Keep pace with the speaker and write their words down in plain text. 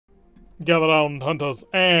Gather round, hunters,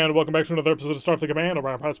 and welcome back to another episode of Starfleet Command,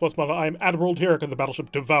 Orion Pirates Plus Model. I am Admiral Tarek of the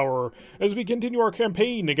battleship Devourer, as we continue our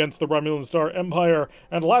campaign against the Romulan Star Empire.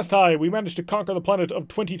 And last time, we managed to conquer the planet of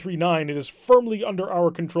 23-9. It is firmly under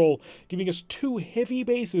our control, giving us 2 heavy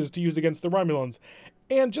bases to use against the Romulans.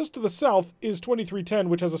 And just to the south is 2310,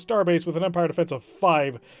 which has a starbase with an Empire defense of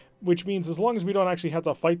 5, which means as long as we don't actually have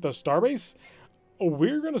to fight the starbase,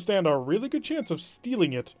 we're going to stand a really good chance of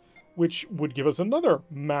stealing it, which would give us another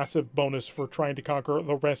massive bonus for trying to conquer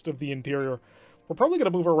the rest of the interior. We're probably going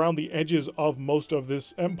to move around the edges of most of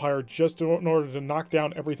this empire just in order to knock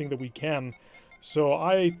down everything that we can. So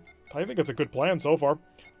I think it's a good plan so far.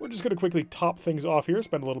 We're just going to quickly top things off here,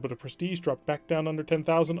 spend a little bit of prestige, drop back down under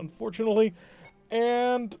 10,000, unfortunately.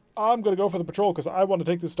 And I'm going to go for the patrol because I want to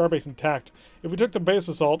take this starbase intact. If we took the base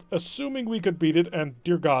assault, assuming we could beat it, and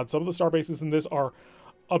dear God, some of the starbases in this are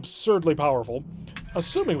absurdly powerful.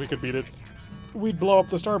 Assuming we could beat it, we'd blow up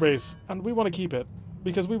the starbase, and we want to keep it,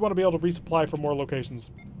 because we want to be able to resupply from more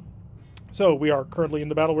locations. So, we are currently in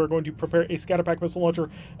the battle. We're going to prepare a scatterpack missile launcher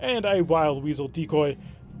and a wild weasel decoy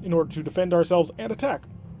in order to defend ourselves and attack.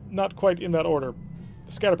 Not quite in that order.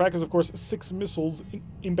 The scatterpack is, of course, 6 missiles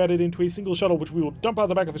embedded into a single shuttle, which we will dump out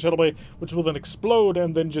the back of the shuttle bay, which will then explode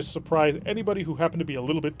and then just surprise anybody who happened to be a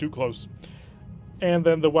little bit too close. And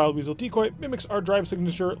then the Wild Weasel decoy mimics our drive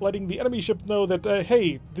signature, letting the enemy ship know that,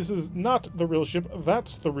 hey, this is not the real ship,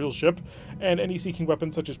 that's the real ship, and any seeking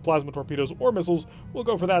weapons such as plasma torpedoes or missiles will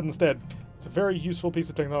go for that instead. It's a very useful piece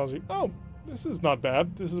of technology. Oh, this is not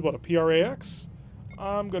bad. This is what, a PRAX?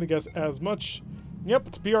 I'm going to guess as much. Yep,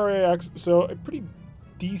 it's PRAX, so a pretty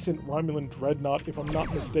decent Romulan dreadnought, if I'm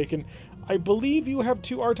not mistaken. I believe you have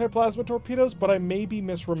 2 R-type plasma torpedoes, but I may be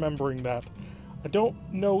misremembering that. I don't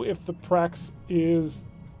know if the Prax is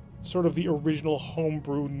sort of the original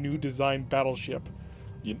homebrew new design battleship,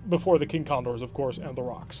 before the King Condors, of course, and the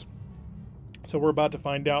Rocks. So we're about to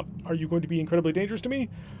find out. Are you going to be incredibly dangerous to me?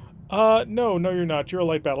 No, you're not. You're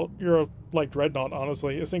a light dreadnought,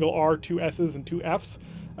 honestly. A single R, 2 S's, and 2 F's.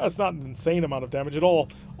 That's not an insane amount of damage at all.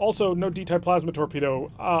 Also, no D-type plasma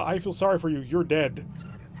torpedo. I feel sorry for you. You're dead.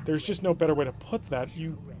 There's just no better way to put that.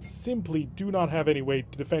 You simply do not have any way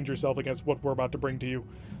to defend yourself against what we're about to bring to you.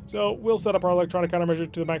 So we'll set up our electronic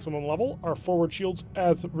countermeasure to the maximum level. Our forward shields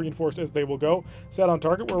as reinforced as they will go. Set on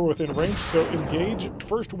target. We're within range, so engage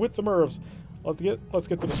first with the MIRVs. Let's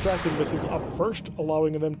get the distracting missiles up first,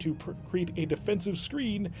 allowing them to create a defensive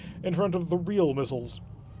screen in front of the real missiles.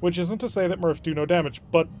 Which isn't to say that MIRVs do no damage,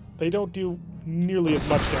 but they don't do nearly as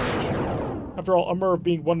much damage. After all, a MIRV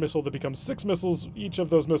being 1 missile that becomes 6 missiles, each of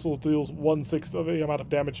those missiles deals 1/6 of the amount of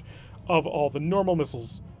damage of all the normal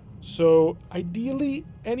missiles. So, ideally,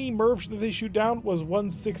 any MIRV that they shoot down was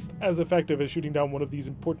 1/6 as effective as shooting down one of these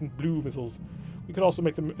important blue missiles. We could also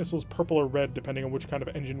make the missiles purple or red, depending on which kind of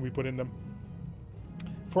engine we put in them.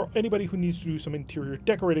 For anybody who needs to do some interior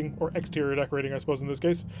decorating, or exterior decorating, I suppose in this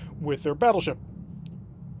case, with their battleship.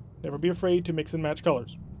 Never be afraid to mix and match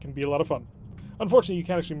colors. It can be a lot of fun. Unfortunately, you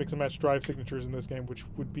can't actually mix and match drive signatures in this game, which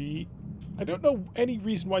would be... I don't know any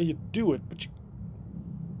reason why you'd do it, but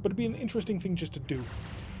it'd be an interesting thing just to do.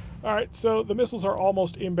 Alright, so the missiles are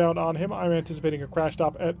almost inbound on him. I'm anticipating a crash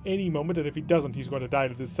stop at any moment, and if he doesn't, he's going to die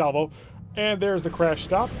to this salvo. And there's the crash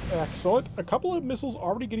stop. Excellent. A couple of missiles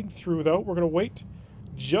already getting through, though. We're going to wait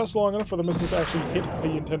just long enough for the missiles to actually hit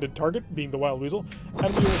the intended target, being the Wild Weasel,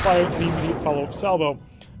 and we will fire the immediate follow-up salvo.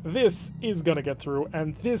 This is going to get through,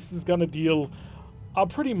 and this is going to deal a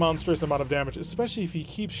pretty monstrous amount of damage, especially if he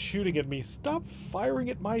keeps shooting at me. Stop firing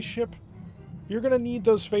at my ship. You're going to need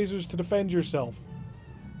those phasers to defend yourself.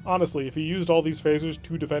 Honestly, if he used all these phasers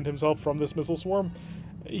to defend himself from this missile swarm,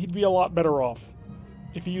 he'd be a lot better off.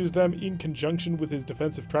 If he used them in conjunction with his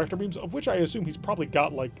defensive tractor beams, of which I assume he's probably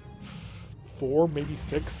got like 4, maybe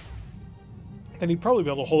 6, then he'd probably be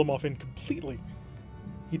able to hold them off in completely.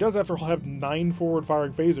 He does, after all, have 9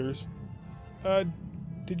 forward-firing phasers.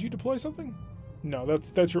 Did you deploy something? No,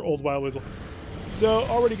 that's your old Wild Weasel. So,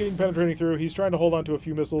 already getting penetrating through. He's trying to hold on to a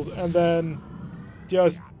few missiles, and then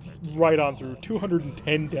just right on through.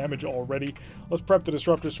 210 damage already. Let's prep the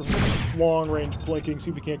disruptors for long-range blinking,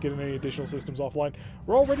 see if we can't get any additional systems offline.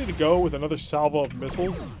 We're all ready to go with another salvo of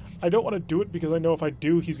missiles. I don't want to do it because I know if I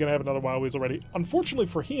do, he's going to have another Wild Weasel ready. Unfortunately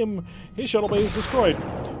for him, his shuttle bay is destroyed.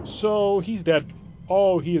 So, he's dead.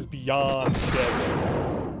 Oh, he is beyond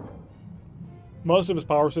dead. Most of his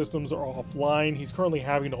power systems are offline. He's currently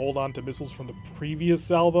having to hold on to missiles from the previous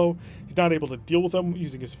salvo. He's not able to deal with them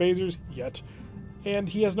using his phasers yet. And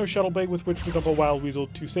he has no shuttle bay with which to dump a Wild Weasel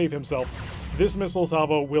to save himself. This missile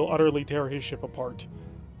salvo will utterly tear his ship apart.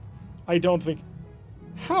 I don't think...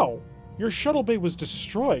 How? Your shuttle bay was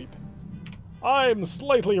destroyed. I'm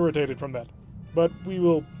slightly irritated from that. But we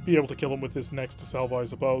will be able to kill him with this next salvo, I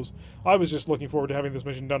suppose. I was just looking forward to having this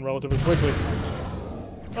mission done relatively quickly.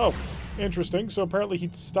 Oh, interesting. So apparently he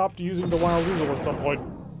stopped using the Wild Weasel at some point.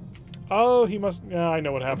 Oh, he must... Yeah, I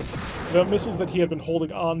know what happened. The missiles that he had been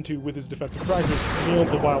holding on to with his defensive fragments nailed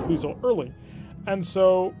the Wild Weasel early. And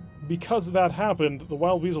so, because that happened, the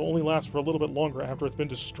Wild Weasel only lasts for a little bit longer after it's been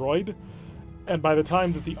destroyed. And by the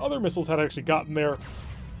time that the other missiles had actually gotten there,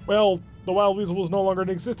 well, the Wild Weasel was no longer in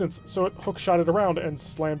existence, so it hook-shot it around and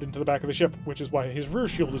slammed into the back of the ship, which is why his rear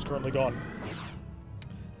shield is currently gone.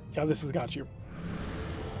 Yeah, this has got you.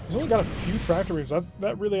 He's only got a few tractor beams.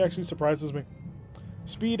 That really actually surprises me.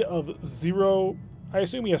 Speed of 0. I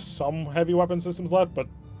assume he has some heavy weapon systems left, but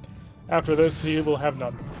after this, he will have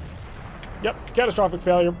none. Yep, catastrophic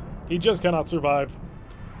failure. He just cannot survive.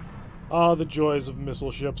 Ah, the joys of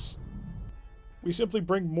missile ships. We simply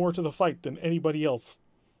bring more to the fight than anybody else.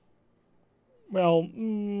 Well,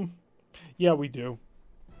 yeah, we do.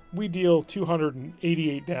 We deal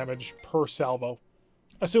 288 damage per salvo,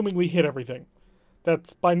 assuming we hit everything.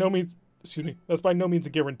 That's by no means, that's by no means a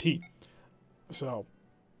guarantee. So,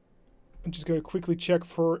 I'm just going to quickly check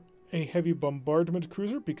for a heavy bombardment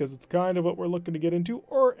cruiser, because it's kind of what we're looking to get into,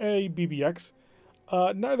 or a BBX,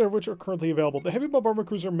 neither of which are currently available. The heavy bombardment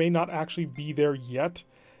cruiser may not actually be there yet.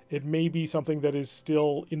 It may be something that is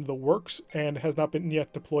still in the works and has not been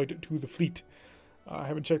yet deployed to the fleet. I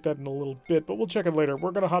haven't checked that in a little bit, but we'll check it later.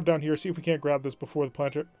 We're going to hop down here, see if we can't grab this before the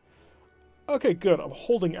planter. Okay, good. I'm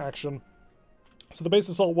holding action. So the base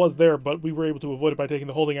assault was there, but we were able to avoid it by taking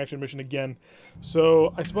the holding action mission again.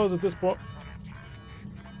 So I suppose at this point...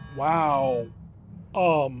 Wow.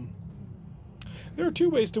 There are two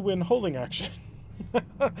ways to win holding action.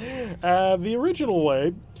 The original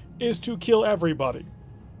way is to kill everybody,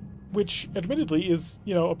 which admittedly is,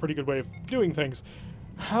 you know, a pretty good way of doing things.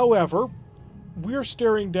 However, we're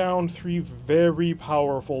staring down 3 very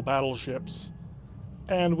powerful battleships,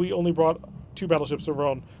 and we only brought 2 battleships of our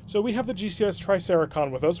own. So we have the GCS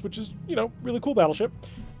Triceracon with us, which is, you know, really cool battleship.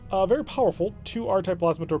 Very powerful, 2 R-type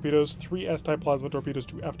plasma torpedoes, 3 S-type plasma torpedoes,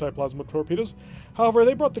 2 F-type plasma torpedoes. However,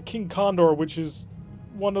 they brought the King Condor, which is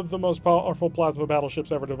one of the most powerful plasma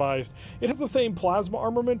battleships ever devised. It has the same plasma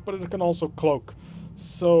armament, but it can also cloak.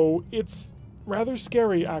 So it's rather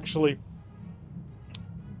scary, actually.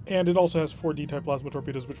 And it also has 4 D-type plasma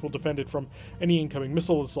torpedoes, which will defend it from any incoming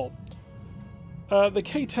missile assault. The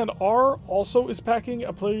K-10R also is packing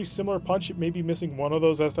a pretty similar punch. It may be missing one of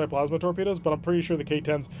those S-type plasma torpedoes, but I'm pretty sure the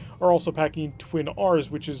K-10s are also packing twin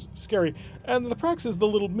Rs, which is scary. And the Prax is the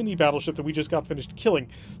little mini battleship that we just got finished killing,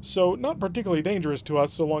 so not particularly dangerous to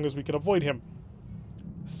us so long as we can avoid him.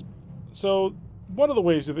 So one of the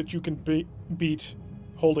ways that you can beat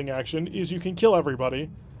holding action is you can kill everybody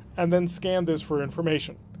and then scan this for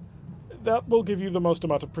information. That will give you the most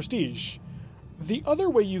amount of prestige. The other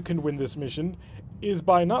way you can win this mission is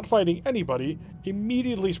by not fighting anybody,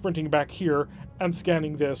 immediately sprinting back here and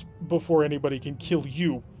scanning this before anybody can kill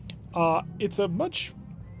you. It's a much...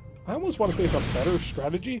 I almost want to say it's a better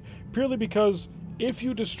strategy, purely because if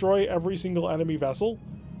you destroy every single enemy vessel,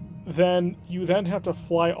 then you then have to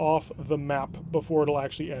fly off the map before it'll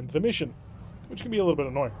actually end the mission, which can be a little bit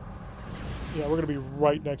annoying. Yeah, we're going to be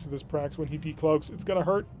right next to this Prax when he decloaks. It's going to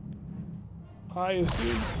hurt. I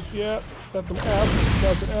assume, yeah, that's an F,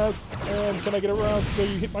 that's an S, and can I get it around so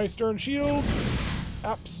you hit my stern shield?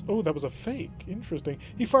 Oh, that was a fake. Interesting.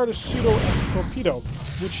 He fired a pseudo-F torpedo,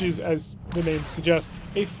 which is, as the name suggests,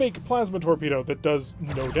 a fake plasma torpedo that does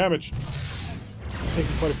no damage.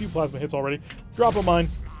 Taking quite a few plasma hits already. Drop a mine.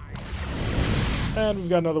 And we've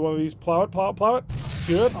got another one of these. Plow it, plow it, plow it.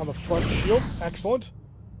 Good, on the front shield. Excellent.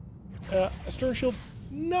 A stern shield,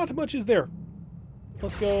 not much is there.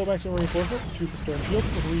 Let's go maximum reinforcement to the stern shield.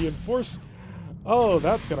 Reinforce. Oh,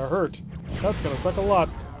 that's gonna hurt. That's gonna suck a lot.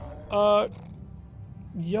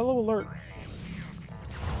 Yellow alert.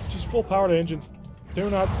 Just full power to engines. Do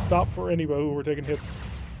not stop for anybody. We're taking hits.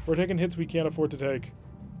 We're taking hits we can't afford to take.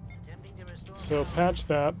 So patch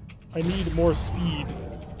that. I need more speed.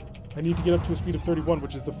 I need to get up to a speed of 31,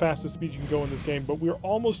 which is the fastest speed you can go in this game, but we're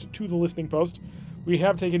almost to the listening post. We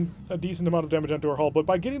have taken a decent amount of damage onto our hull, but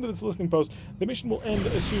by getting to this listening post, the mission will end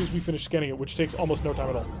as soon as we finish scanning it, which takes almost no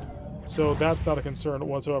time at all. So that's not a concern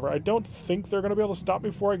whatsoever. I don't think they're going to be able to stop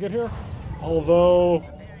me before I get here, although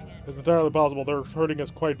it's entirely possible. They're hurting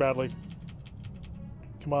us quite badly.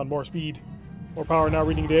 Come on, more speed. More power. Now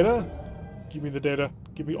reading data. Give me the data.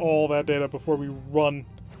 Give me all that data before we run.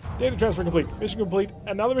 Data transfer complete. Mission complete.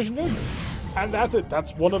 And now the mission ends. And that's it.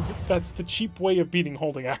 That's the cheap way of beating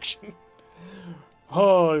holding action.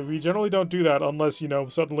 Oh, we generally don't do that unless, you know,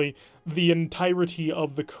 suddenly the entirety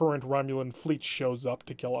of the current Romulan fleet shows up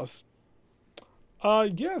to kill us.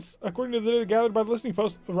 Yes, according to the data gathered by the listening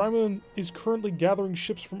post, the Romulan is currently gathering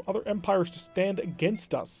ships from other empires to stand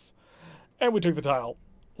against us. And we took the tile.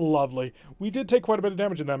 Lovely. We did take quite a bit of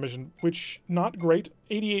damage in that mission, which, not great.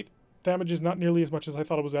 88 damage is not nearly as much as I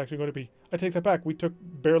thought it was actually going to be. I take that back. We took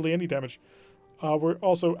barely any damage. We're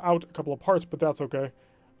also out a couple of parts, but that's okay.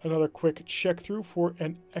 Another quick check through for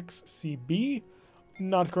an XCB.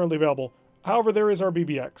 Not currently available. However, there is our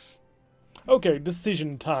BBX. Okay,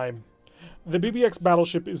 decision time. The BBX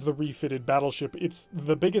battleship is the refitted battleship. It's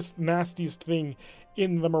the biggest, nastiest thing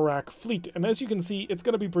in the Marak fleet. And as you can see, it's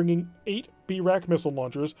going to be bringing 8 B-Rack missile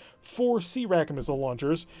launchers, 4 C-Rack missile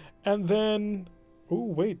launchers, and then... Oh,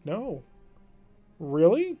 wait, no.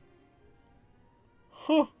 Really?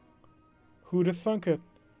 Huh. Who'd have thunk it?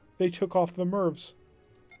 They took off the MIRVs.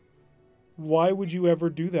 Why would you ever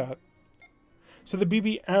do that? So the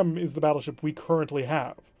BBM is the battleship we currently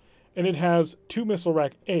have. And it has 2 missile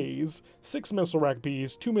rack A's, 6 missile rack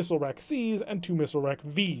B's, 2 missile rack C's, and 2 missile rack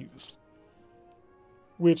V's.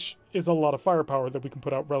 Which is a lot of firepower that we can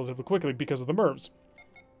put out relatively quickly because of the MIRVs.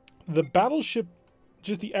 The battleship,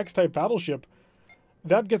 just the X-type battleship,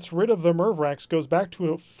 that gets rid of the MIRV racks, goes back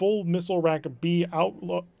to a full missile rack B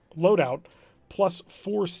loadout, plus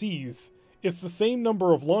 4 C's. It's the same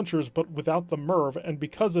number of launchers, but without the MIRV, and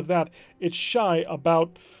because of that, it's shy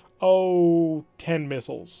about, 10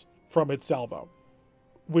 missiles from its salvo.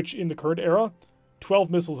 Which, in the current era, 12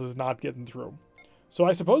 missiles is not getting through. So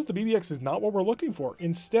I suppose the BBX is not what we're looking for.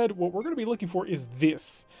 Instead, what we're going to be looking for is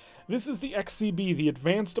this. This is the XCB, the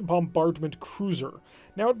Advanced Bombardment Cruiser.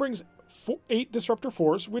 Now it brings 8 Disruptor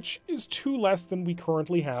 4s, which is 2 less than we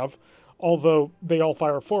currently have, although they all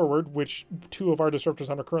fire forward, which 2 of our disruptors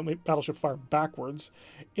on our current battleship fire backwards.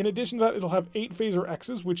 In addition to that, it'll have 8 Phaser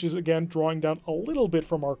X's, which is, again, drawing down a little bit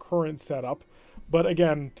from our current setup. But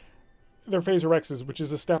again, they're Phaser X's, which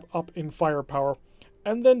is a step up in firepower.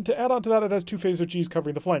 And then to add on to that, it has 2 Phaser G's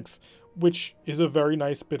covering the flanks, which is a very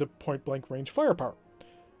nice bit of point-blank range firepower.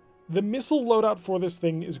 The missile loadout for this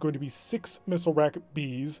thing is going to be 6 missile rack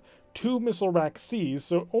B's, 2 missile rack C's,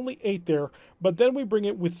 so only 8 there, but then we bring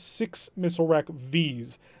it with 6 missile rack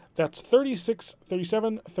V's. That's 36,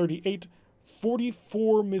 37, 38,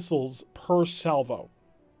 44 missiles per salvo.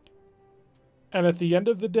 And at the end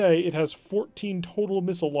of the day, it has 14 total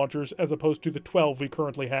missile launchers as opposed to the 12 we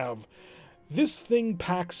currently have. This thing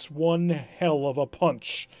packs one hell of a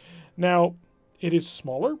punch. Now, it is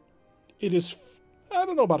smaller. It is, I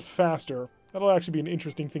don't know about faster. That'll actually be an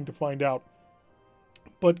interesting thing to find out.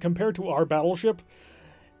 But compared to our battleship,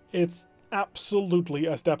 it's absolutely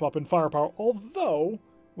a step up in firepower. Although,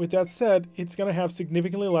 with that said, it's going to have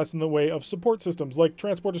significantly less in the way of support systems, like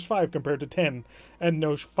Transporters 5 compared to 10, and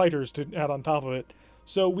no fighters to add on top of it.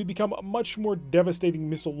 So we become a much more devastating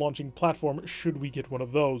missile launching platform should we get one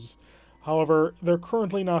of those. However, they're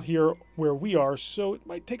currently not here where we are, so it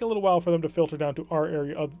might take a little while for them to filter down to our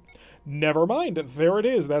area of... Never mind, there it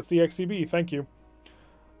is, that's the XCB, thank you.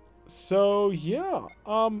 So, yeah,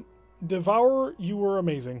 Devourer, you were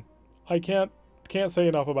amazing. I can't say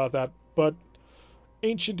enough about that, but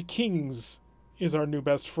Ancient Kings is our new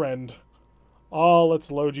best friend. Oh, let's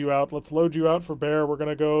load you out. Let's load you out for bear. We're going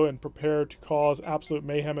to go and prepare to cause absolute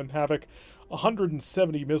mayhem and havoc.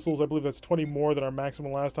 170 missiles. I believe that's 20 more than our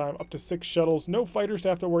maximum last time. Up to 6 shuttles. No fighters to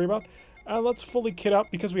have to worry about. And let's fully kit out,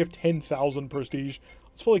 because we have 10,000 prestige.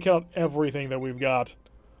 Let's fully kit out everything that we've got.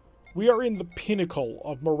 We are in the pinnacle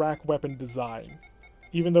of Marak weapon design,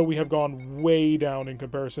 even though we have gone way down in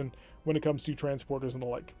comparison when it comes to transporters and the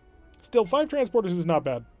like. Still, 5 transporters is not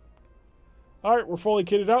bad. Alright, we're fully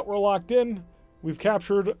kitted out. We're locked in. We've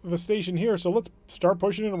captured the station here, so let's start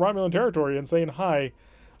pushing into Romulan territory and saying hi.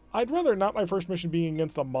 I'd rather not my first mission being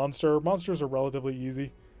against a monster. Monsters are relatively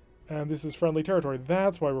easy. And this is friendly territory.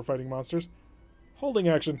 That's why we're fighting monsters. Holding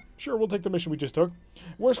action. Sure, we'll take the mission we just took.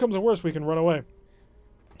 Worst comes to worst, we can run away.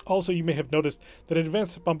 Also, you may have noticed that an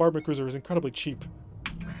advanced bombardment cruiser is incredibly cheap.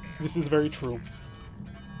 This is very true.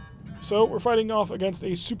 So, we're fighting off against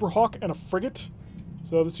a Super Hawk and a frigate.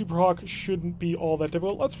 So, the Super Hawk shouldn't be all that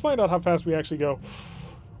difficult. Let's find out how fast we actually go.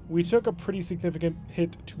 We took a pretty significant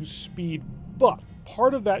hit to speed, but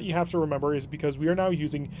part of that you have to remember is because we are now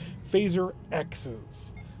using Phaser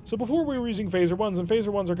X's. So before we were using Phaser 1s, and Phaser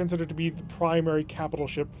 1s are considered to be the primary capital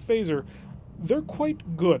ship phaser, they're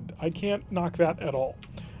quite good. I can't knock that at all.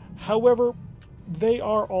 However, they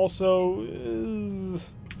are also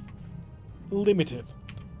limited.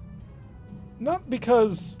 Not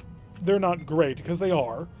because they're not great, because they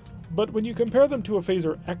are, but when you compare them to a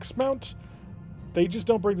Phaser X mount, They just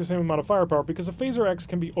don't bring the same amount of firepower because a Phaser X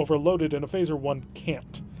can be overloaded and a Phaser 1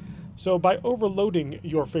 can't. So by overloading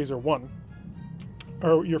your Phaser 1,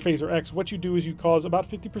 or your Phaser X, what you do is you cause about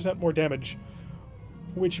 50% more damage,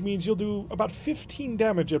 which means you'll do about 15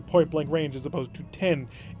 damage at point-blank range as opposed to 10.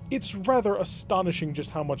 It's rather astonishing just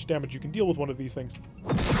how much damage you can deal with one of these things.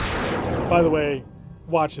 By the way,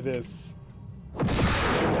 watch this.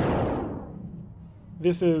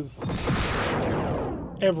 This is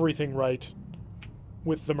everything right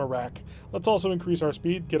with the Merak. Let's also increase our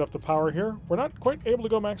speed, get up to power here. We're not quite able to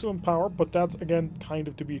go maximum power, but that's, again, kind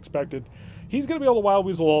of to be expected. He's going to be able to Wild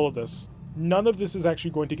Weasel all of this. None of this is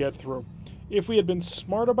actually going to get through. If we had been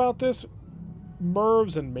smart about this,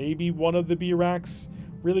 Mervs and maybe one of the B-Racks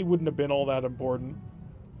really wouldn't have been all that important.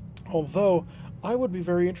 Although, I would be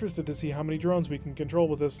very interested to see how many drones we can control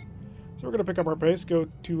with this. So we're going to pick up our pace, go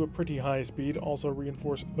to a pretty high speed, also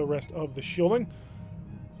reinforce the rest of the shielding,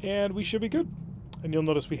 and we should be good. And you'll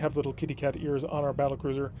notice we have little kitty cat ears on our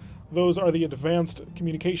battlecruiser. Those are the advanced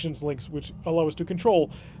communications links which allow us to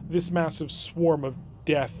control this massive swarm of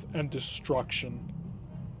death and destruction.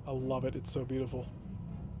 I love it. It's so beautiful.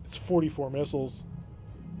 It's 44 missiles.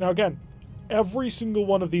 Now again, every single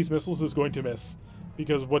one of these missiles is going to miss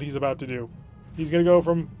because of what he's about to do. He's going to go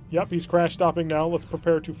from, yep, he's crash stopping now. Let's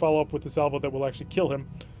prepare to follow up with the salvo that will actually kill him.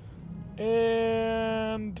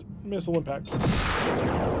 And missile impact.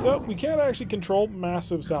 So we can't actually control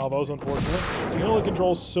massive salvos, unfortunately. We can only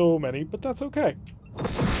control so many, but that's okay.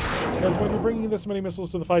 Because when you're bringing this many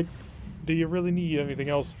missiles to the fight, do you really need anything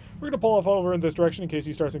else? We're going to pull off over in this direction in case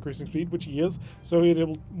he starts increasing speed, which he is. So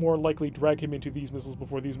it'll more likely drag him into these missiles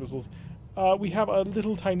before these missiles. We have a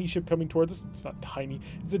little tiny ship coming towards us. It's not tiny.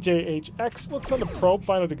 It's a JHX. Let's send a probe,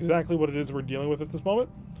 find out exactly what it is we're dealing with at this moment.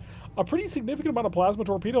 A pretty significant amount of plasma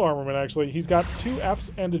torpedo armament, actually. He's got 2 Fs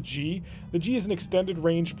and a G. The G is an extended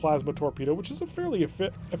range plasma torpedo, which is a fairly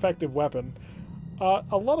effective weapon.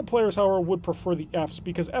 A lot of players, however, would prefer the Fs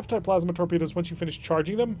because F-type plasma torpedoes, once you finish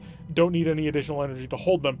charging them, don't need any additional energy to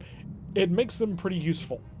hold them. It makes them pretty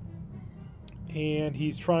useful. And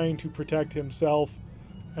he's trying to protect himself,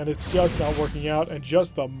 and it's just not working out, and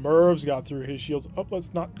just the Mervs got through his shields. Oh,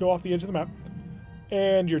 let's not go off the edge of the map.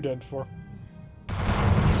 And you're dead for.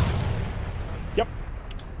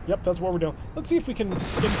 Yep, that's what we're doing. Let's see if we can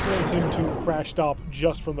influence him to crash stop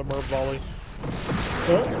just from the Merv volley.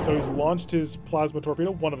 So he's launched his plasma torpedo,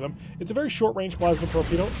 one of them. It's a very short-range plasma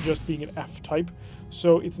torpedo, just being an F-type,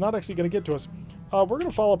 so it's not actually going to get to us. We're going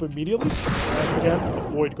to follow up immediately, and again,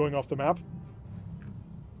 avoid going off the map.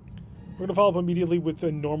 We're going to follow up immediately with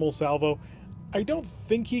a normal salvo. I don't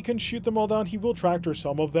think he can shoot them all down. He will tractor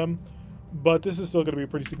some of them, but this is still going to be a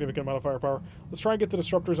pretty significant amount of firepower. Let's try and get the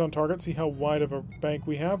disruptors on target, see how wide of a bank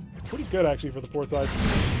we have. Pretty good, actually, for the port side.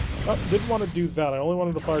 Oh, didn't want to do that. I only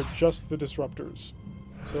wanted to fire just the disruptors.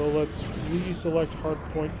 So let's reselect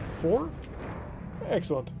hardpoint 4.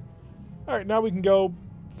 Excellent. Alright, now we can go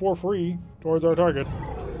for free towards our target.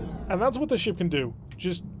 And that's what the ship can do.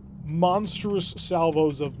 Just monstrous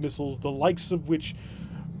salvos of missiles, the likes of which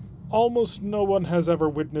almost no one has ever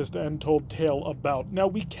witnessed and told tale about. Now,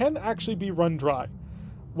 we can actually be run dry.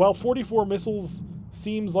 While 44 missiles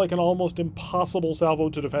seems like an almost impossible salvo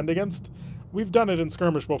to defend against, we've done it in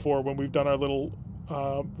skirmish before when we've done our little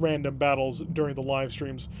random battles during the live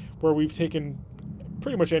streams, where we've taken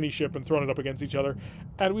pretty much any ship and thrown it up against each other,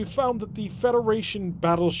 and we've found that the Federation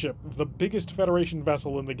battleship, the biggest Federation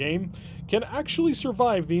vessel in the game, can actually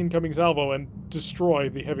survive the incoming salvo and destroy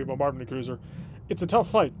the heavy bombardment cruiser. It's a tough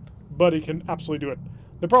fight, but it can absolutely do it.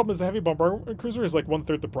 The problem is the heavy bombardment cruiser is like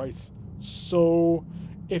 1/3 the price. So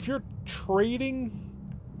if you're trading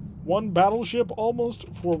one battleship almost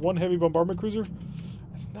for one heavy bombardment cruiser,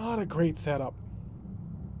 it's not a great setup.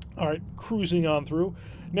 Alright, cruising on through.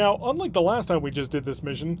 Now, unlike the last time we just did this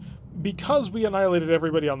mission, because we annihilated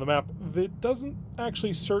everybody on the map, it doesn't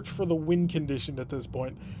actually search for the wind condition at this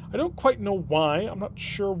point. I don't quite know why. I'm not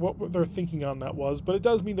sure what their thinking on that was, but it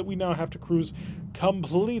does mean that we now have to cruise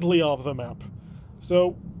completely off the map.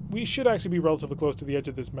 So we should actually be relatively close to the edge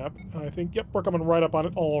of this map. I think, yep, we're coming right up on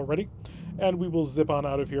it already. And we will zip on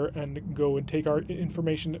out of here and go and take our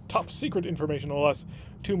information, top secret information no less,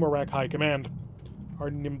 to Merak High Command. Our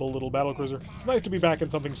nimble little battlecruiser. It's nice to be back in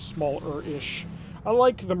something smaller-ish. I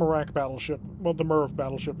like the Merak battleship, well, the Merv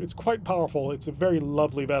battleship. It's quite powerful. It's a very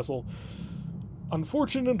lovely vessel.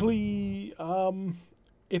 Unfortunately,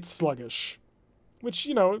 it's sluggish. Which,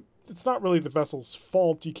 you know, it's not really the vessel's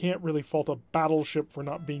fault. You can't really fault a battleship for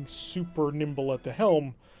not being super nimble at the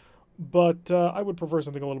helm. But I would prefer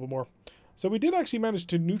something a little bit more. So we did actually manage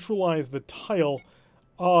to neutralize the tile.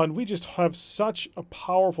 And we just have such a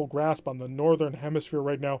powerful grasp on the northern hemisphere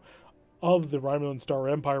right now. of the Romulan Star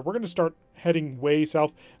Empire. We're going to start heading way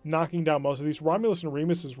south, knocking down most of these. Romulus and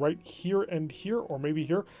Remus is right here and here, or maybe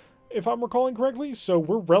here, if I'm recalling correctly. So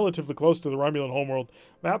we're relatively close to the Romulan homeworld.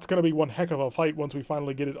 That's going to be one heck of a fight once we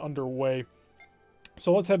finally get it underway.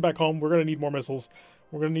 So let's head back home. We're going to need more missiles.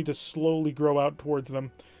 We're going to need to slowly grow out towards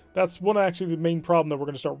them. That's actually the main problem that we're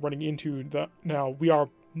going to start running into now. We are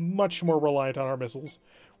much more reliant on our missiles.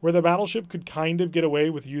 Where the battleship could kind of get away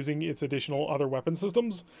with using its additional other weapon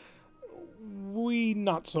systems, we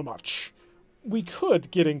not so much. We could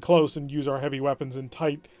get in close and use our heavy weapons and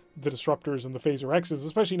tight the disruptors and the phaser X's,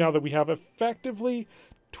 especially now that we have effectively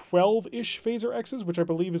 12-ish phaser X's, which I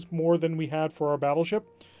believe is more than we had for our battleship.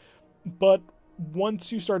 But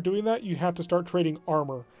once you start doing that, you have to start trading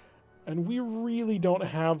armor. And we really don't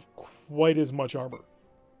have quite as much armor.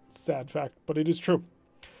 Sad fact, but it is true.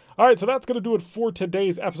 Alright, so that's going to do it for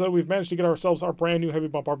today's episode. We've managed to get ourselves our brand new heavy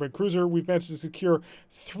bombardment cruiser. We've managed to secure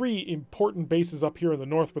 3 important bases up here in the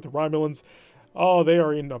north with the Romulans. Oh, they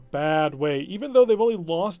are in a bad way. Even though they've only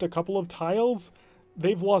lost a couple of tiles,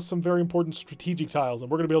 they've lost some very important strategic tiles,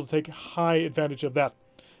 and we're going to be able to take high advantage of that.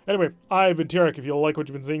 Anyway, I've been Tarek. If you like what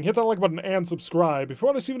you've been seeing, hit that like button and subscribe. If you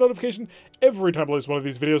want to receive a notification every time I release one of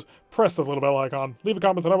these videos, press the little bell icon, leave a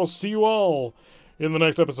comment, and I will see you all in the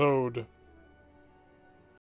next episode.